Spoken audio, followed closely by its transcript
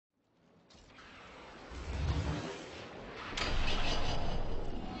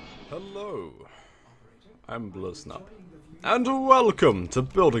Hello, I'm Bliznub, and welcome to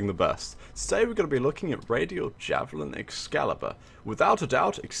Building the Best. Today we're going to be looking at Radial Javelin Excalibur. Without a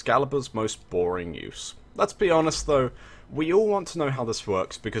doubt, Excalibur's most boring use. Let's be honest though, we all want to know how this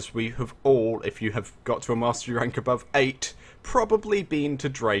works because we have all, if you have got to a mastery rank above 8, probably been to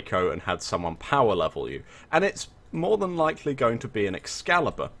Draco and had someone power level you. And it's more than likely going to be an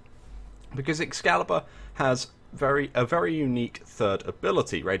Excalibur, because Excalibur has a very unique third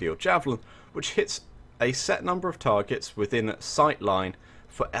ability, Radial Javelin, which hits a set number of targets within sight line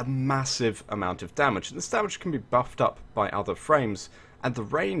for a massive amount of damage. And this damage can be buffed up by other frames, and the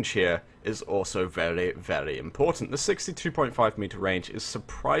range here is also very, very important. The 62.5 meter range is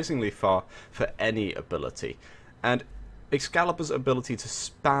surprisingly far for any ability, and Excalibur's ability to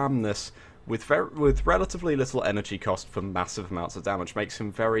spam this with relatively little energy cost for massive amounts of damage makes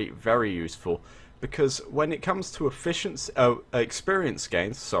him very, very useful. Because when it comes to experience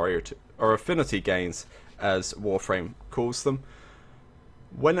gains, or affinity gains, as Warframe calls them,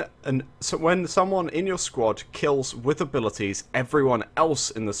 when someone in your squad kills with abilities, everyone else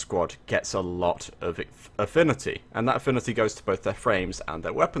in the squad gets a lot of affinity, and that affinity goes to both their frames and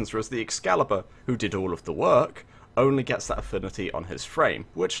their weapons, whereas the Excalibur, who did all of the work, only gets that affinity on his frame,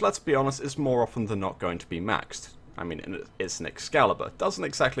 which, let's be honest, is more often than not going to be maxed. I mean, it's an Excalibur. It doesn't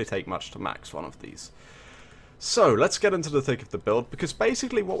exactly take much to max one of these. So, let's get into the thick of the build, because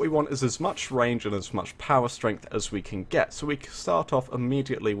basically what we want is as much range and as much power strength as we can get. So we can start off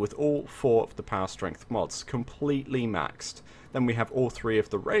immediately with all 4 of the power strength mods completely maxed. Then we have all 3 of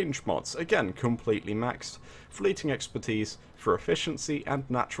the range mods, again completely maxed. Fleeting expertise for efficiency, and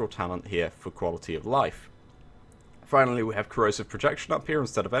natural talent here for quality of life. Finally, we have corrosive projection up here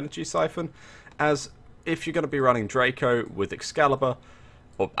instead of energy siphon, as if you're going to be running Draco with Excalibur,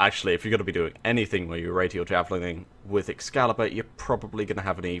 or actually if you're going to be doing anything where you're Radial Javelining with Excalibur, you're probably going to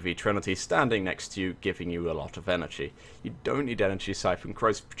have an EV Trinity standing next to you, giving you a lot of energy. You don't need energy siphon.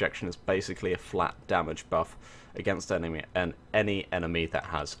 Corrosive projection is basically a flat damage buff against any enemy that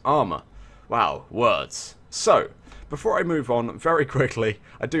has armor. Wow, words. So, before I move on, very quickly,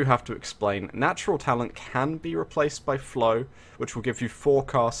 I do have to explain, natural talent can be replaced by flow, which will give you 4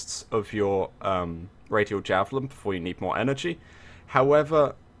 casts of your Radial Javelin before you need more energy.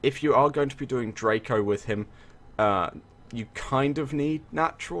 However, if you are going to be doing Draco with him, you kind of need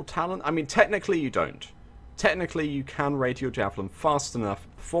natural talent. I mean, technically you don't. Technically you can Radial Javelin fast enough,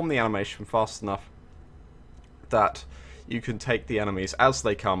 perform the animation fast enough, that you can take the enemies as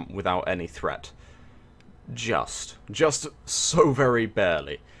they come without any threat. Just so very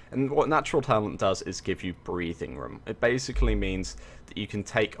barely. And what natural talent does is give you breathing room. It basically means that you can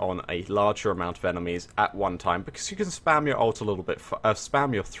take on a larger amount of enemies at one time, because you can spam your ult a little bit,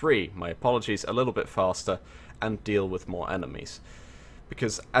 spam your 3, my apologies, a little bit faster, and deal with more enemies.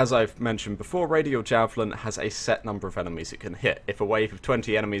 Because, as I've mentioned before, Radial Javelin has a set number of enemies it can hit. If a wave of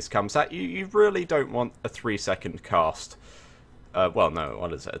 20 enemies comes at you, you really don't want a 3-second cast. Well, no,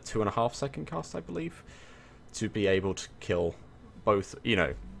 what is it, a 2.5-second cast, I believe, to be able to kill both, you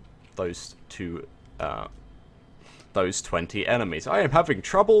know, those 20 enemies. I am having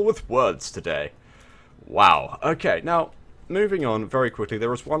trouble with words today. Wow. Okay, now, moving on very quickly,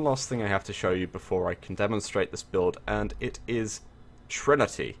 there is one last thing I have to show you before I can demonstrate this build, and it is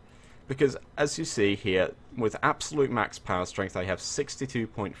Trinity. Because, as you see here, with absolute max power strength, I have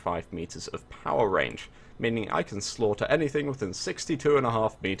 62.5 meters of power range, meaning I can slaughter anything within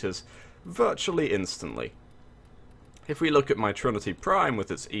 62.5 meters virtually instantly. If we look at my Trinity Prime with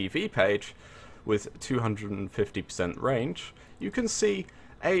its EV page, with 250% range, you can see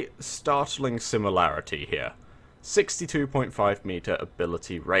a startling similarity here. 62.5 meter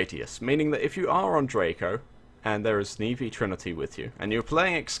ability radius, meaning that if you are on Draco, and there is an EV Trinity with you, and you're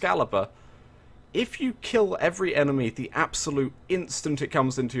playing Excalibur, if you kill every enemy the absolute instant it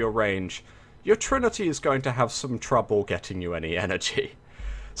comes into your range, your Trinity is going to have some trouble getting you any energy.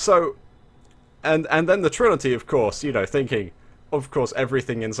 So, and then the Trinity, of course, you know, thinking, of course,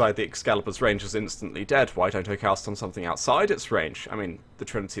 everything inside the Excalibur's range is instantly dead. Why don't I cast on something outside its range? I mean, the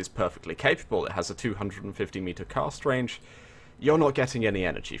Trinity is perfectly capable. It has a 250 meter cast range. You're not getting any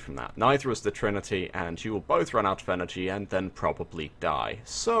energy from that. Neither is the Trinity, and you will both run out of energy and then probably die.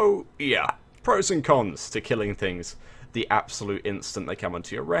 So, yeah, pros and cons to killing things the absolute instant they come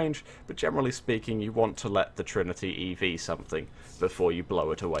into your range, but generally speaking, you want to let the Trinity EV something before you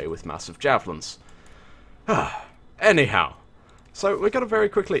blow it away with massive javelins. Anyhow, so we're going to very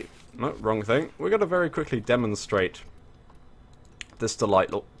quickly... No, wrong thing. We're going to very quickly demonstrate this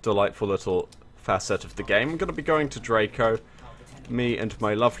delightful little facet of the game. I'm going to be going to Draco, me and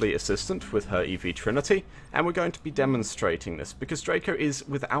my lovely assistant with her EV Trinity, and we're going to be demonstrating this, because Draco is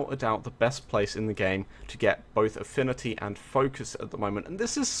without a doubt the best place in the game to get both affinity and focus at the moment, and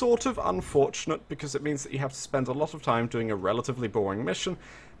this is sort of unfortunate because it means that you have to spend a lot of time doing a relatively boring mission,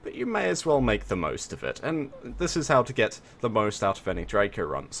 but you may as well make the most of it, and this is how to get the most out of any Draco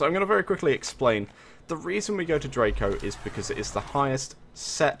run. So I'm going to very quickly explain. The reason we go to Draco is because it is the highest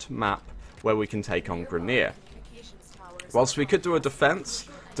set map where we can take on Grineer. Whilst we could do a defense,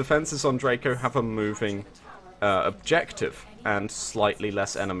 defenses on Draco have a moving objective and slightly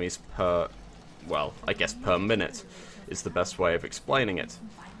less enemies per, well, I guess per minute is the best way of explaining it.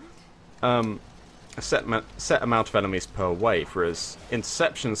 A set amount of enemies per wave, whereas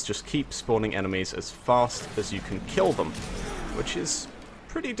interceptions just keep spawning enemies as fast as you can kill them, which is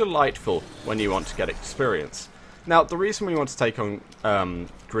pretty delightful when you want to get experience. Now, the reason we want to take on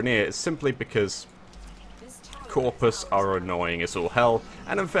Grineer is simply because Corpus are annoying as all hell,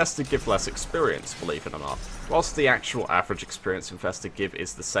 and Infested give less experience, believe it or not. Whilst the actual average experience Infested give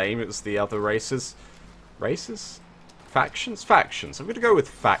is the same as the other races. Races? Factions? Factions. I'm going to go with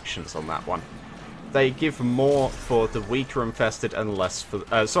factions on that one. They give more for the weaker Infested and less for...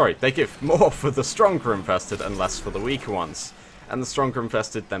 they give more for the stronger Infested and less for the weaker ones. And the stronger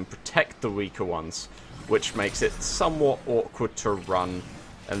Infested then protect the weaker ones, which makes it somewhat awkward to run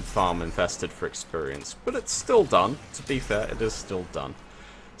and farm Infested for experience. But it's still done. To be fair, it is still done.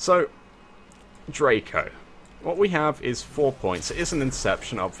 So, Draco. What we have is 4 points. It is an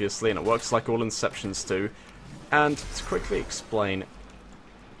Inception, obviously, and it works like all Inceptions do. And to quickly explain,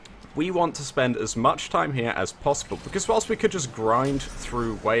 we want to spend as much time here as possible, because whilst we could just grind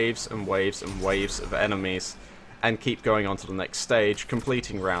through waves and waves and waves of enemies and keep going on to the next stage,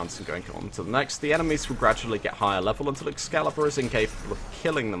 completing rounds and going on to the next, the enemies will gradually get higher level until Excalibur is incapable of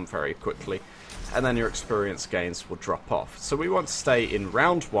killing them very quickly, and then your experience gains will drop off. So we want to stay in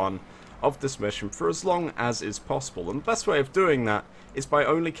round 1 of this mission for as long as is possible, and the best way of doing that is by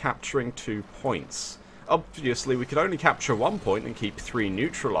only capturing 2 points. Obviously, we could only capture 1 point and keep 3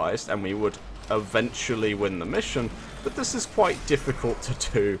 neutralized, and we would eventually win the mission, but this is quite difficult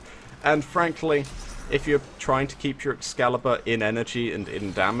to do, and frankly, if you're trying to keep your Excalibur in energy and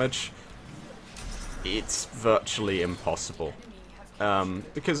in damage, it's virtually impossible.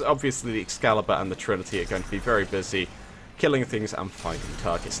 Because obviously the Excalibur and the Trinity are going to be very busy killing things and finding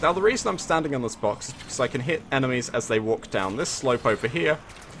targets. Now, the reason I'm standing on this box is because I can hit enemies as they walk down this slope over here,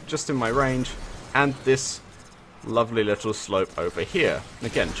 just in my range, and this lovely little slope over here,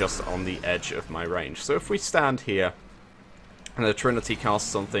 again, just on the edge of my range. So if we stand here, and the Trinity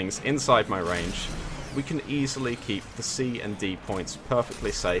casts on things inside my range, we can easily keep the C and D points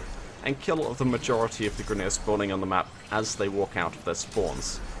perfectly safe and kill the majority of the Grineer spawning on the map as they walk out of their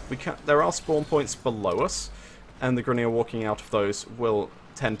spawns. There are spawn points below us, and the Grineer walking out of those will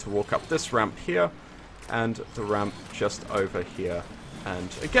tend to walk up this ramp here, and the ramp just over here,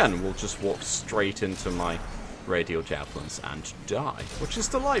 and again, we'll just walk straight into my Radial Javelins and die, which is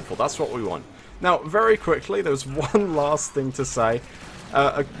delightful. That's what we want. Now, very quickly, there's one last thing to say.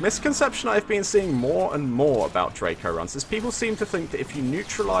 A misconception I've been seeing more and more about Draco runs is people seem to think that if you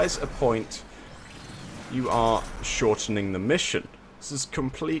neutralize a point, you are shortening the mission. This is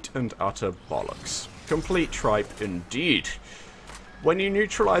complete and utter bollocks. Complete tripe indeed. When you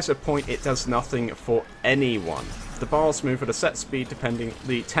neutralize a point, it does nothing for anyone. The bars move at a set speed depending...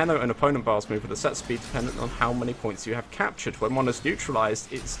 The Tenno and opponent bars move at a set speed dependent on how many points you have captured. When one is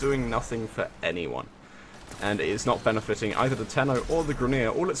neutralized, it's doing nothing for anyone. And it is not benefiting either the Tenno or the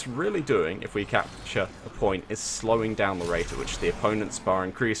Grineer. All it's really doing, if we capture a point, is slowing down the rate at which the opponent's bar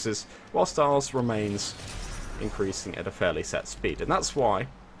increases, whilst ours remains increasing at a fairly set speed. And that's why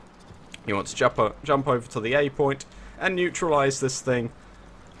you want to jump over to the A point and neutralize this thing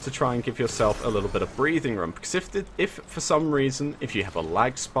to try and give yourself a little bit of breathing room. Because if for some reason, if you have a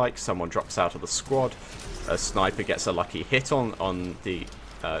lag spike, someone drops out of the squad, a sniper gets a lucky hit on the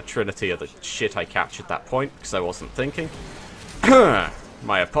Trinity, or the shit I captured that point because I wasn't thinking.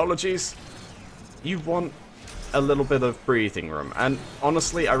 My apologies. You want a little bit of breathing room, and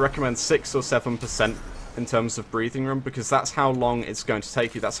honestly I recommend 6 or 7% in terms of breathing room, because that's how long it's going to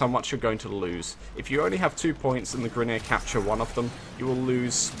take you, that's how much you're going to lose. If you only have 2 points and the Grineer capture one of them, you will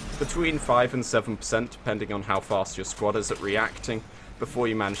lose between 5 and 7% depending on how fast your squad is at reacting before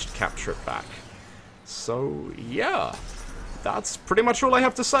you manage to capture it back. So yeah, that's pretty much all I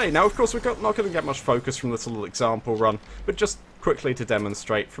have to say. Now, of course, we're not going to get much focus from this little example run, but just quickly to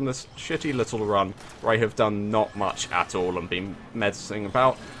demonstrate from this shitty little run where I have done not much at all and been messing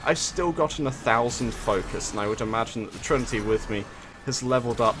about, I've still gotten 1,000 focus, and I would imagine that the Trinity with me has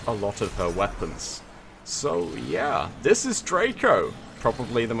leveled up a lot of her weapons. So yeah, this is Draco.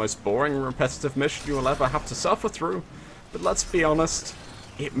 Probably the most boring and repetitive mission you will ever have to suffer through. But let's be honest,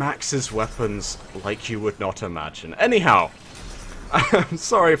 it maxes weapons like you would not imagine. Anyhow, I'm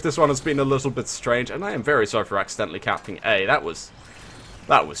sorry if this one has been a little bit strange, and I am very sorry for accidentally capping A. That was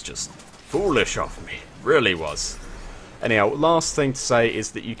just foolish of me. Really was. Anyhow, last thing to say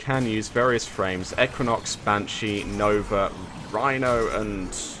is that you can use various frames, Equinox, Banshee, Nova, Rhino, and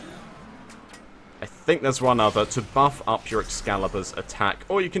I think there's one other, to buff up your Excalibur's attack,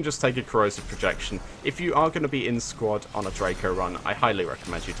 or you can just take a corrosive projection. If you are going to be in squad on a Draco run, I highly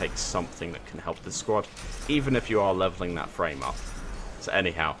recommend you take something that can help the squad, even if you are leveling that frame up. So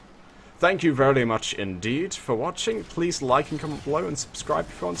anyhow, thank you very much indeed for watching. Please like and comment below and subscribe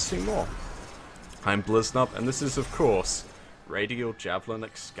if you want to see more. I'm Bliznub, and this is, of course, Radial Javelin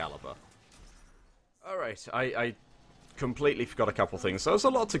Excalibur. Alright, I completely forgot a couple things. So there's a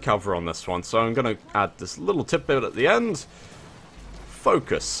lot to cover on this one, so I'm going to add this little tidbit at the end.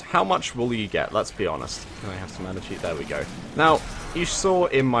 Focus. How much will you get? Let's be honest. Can I have some energy? There we go. Now, you saw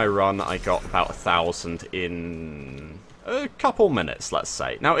in my run I got about 1,000 in a couple minutes, let's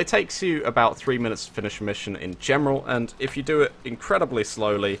say. Now, it takes you about 3 minutes to finish a mission in general, and if you do it incredibly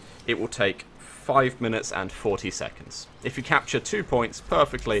slowly, it will take 5 minutes and 40 seconds. If you capture 2 points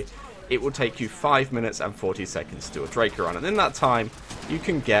perfectly, it will take you 5 minutes and 40 seconds to do a Draco run, and in that time, you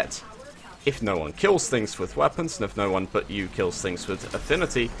can get, if no one kills things with weapons, and if no one but you kills things with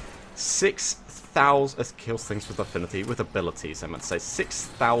affinity, 6,000, kills things with affinity, with abilities, I meant to say,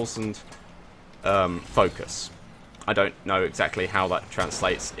 6,000 focus. I don't know exactly how that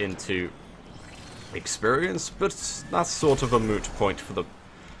translates into experience, but that's sort of a moot point for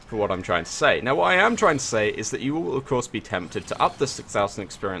what I'm trying to say. Now, what I am trying to say is that you will, of course, be tempted to up the 6,000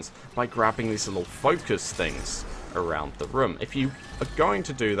 experience by grabbing these little focus things around the room. If you are going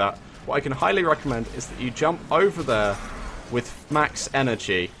to do that, what I can highly recommend is that you jump over there with max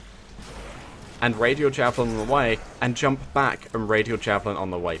energy and Radial Javelin on the way, and jump back and Radial Javelin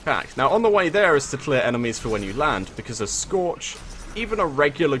on the way back. Now, on the way there is to clear enemies for when you land, because a Scorch, even a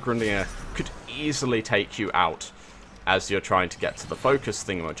regular Grenadier, could easily take you out as you're trying to get to the focus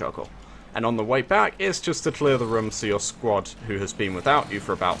thingamajiggle. And on the way back, it's just to clear the room so your squad, who has been without you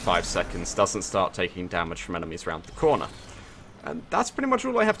for about 5 seconds, doesn't start taking damage from enemies around the corner. And that's pretty much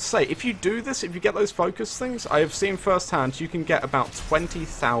all I have to say. If you do this, if you get those focus things, I have seen firsthand you can get about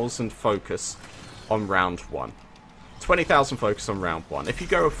 20,000 focus on round 1. 20,000 focus on round 1. If you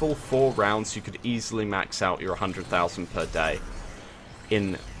go a full 4 rounds, you could easily max out your 100,000 per day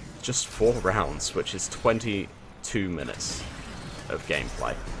in just 4 rounds, which is 22 minutes of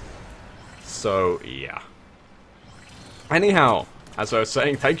gameplay. So, yeah. Anyhow, as I was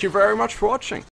saying, thank you very much for watching.